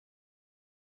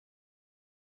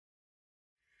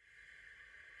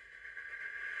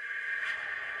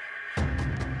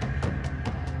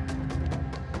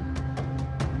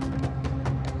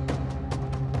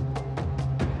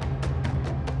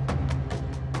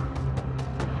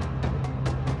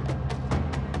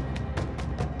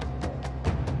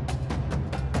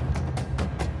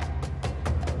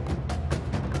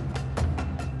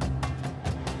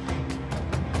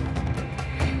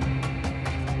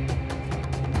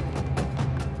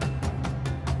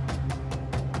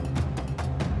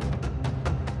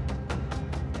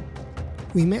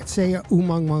We met Say U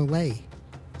Maung Maung Lay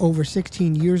over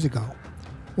 16 years ago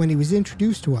when he was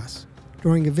introduced to us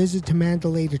during a visit to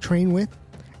Mandalay to train with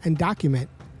and document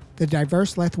the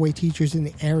diverse Lethwei teachers in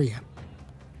the area.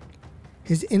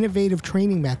 His innovative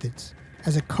training methods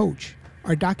as a coach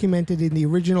are documented in the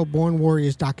original Born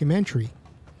Warriors documentary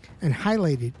and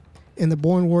highlighted in the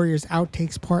Born Warriors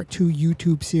Outtakes Part 2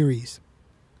 YouTube series.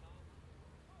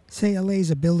 Say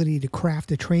Lay's ability to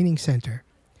craft a training center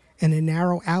in a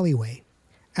narrow alleyway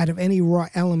out of any raw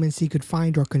elements he could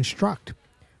find or construct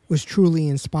was truly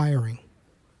inspiring.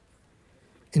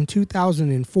 In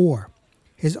 2004,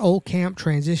 his old camp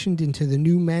transitioned into the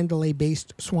new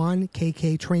Mandalay-based Swan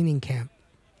KK training camp.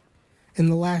 In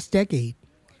the last decade,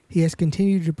 he has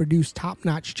continued to produce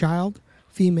top-notch child,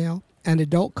 female, and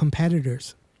adult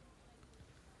competitors.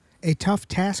 A tough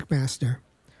taskmaster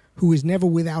who is never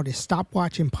without his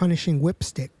stopwatch and punishing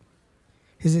whipstick.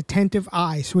 His attentive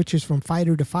eye switches from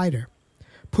fighter to fighter,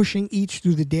 pushing each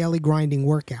through the daily grinding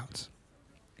workouts.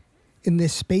 In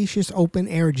this spacious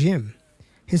open-air gym,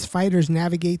 his fighters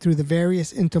navigate through the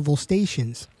various interval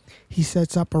stations he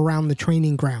sets up around the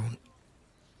training ground.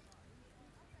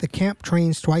 The camp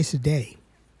trains twice a day.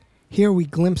 Here we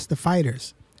glimpse the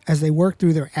fighters as they work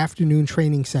through their afternoon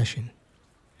training session.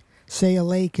 Say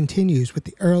Lay continues with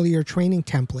the earlier training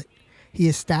template he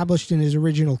established in his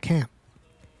original camp.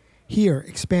 Here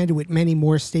expanded with many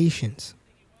more stations.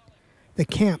 The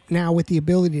camp, now with the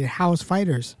ability to house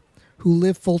fighters who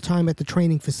live full-time at the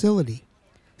training facility,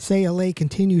 Say Lay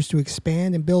continues to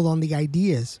expand and build on the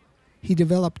ideas he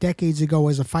developed decades ago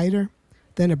as a fighter,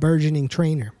 then a burgeoning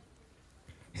trainer.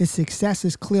 His success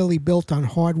is clearly built on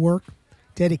hard work,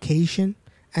 dedication,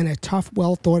 and a tough,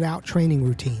 well-thought-out training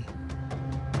routine.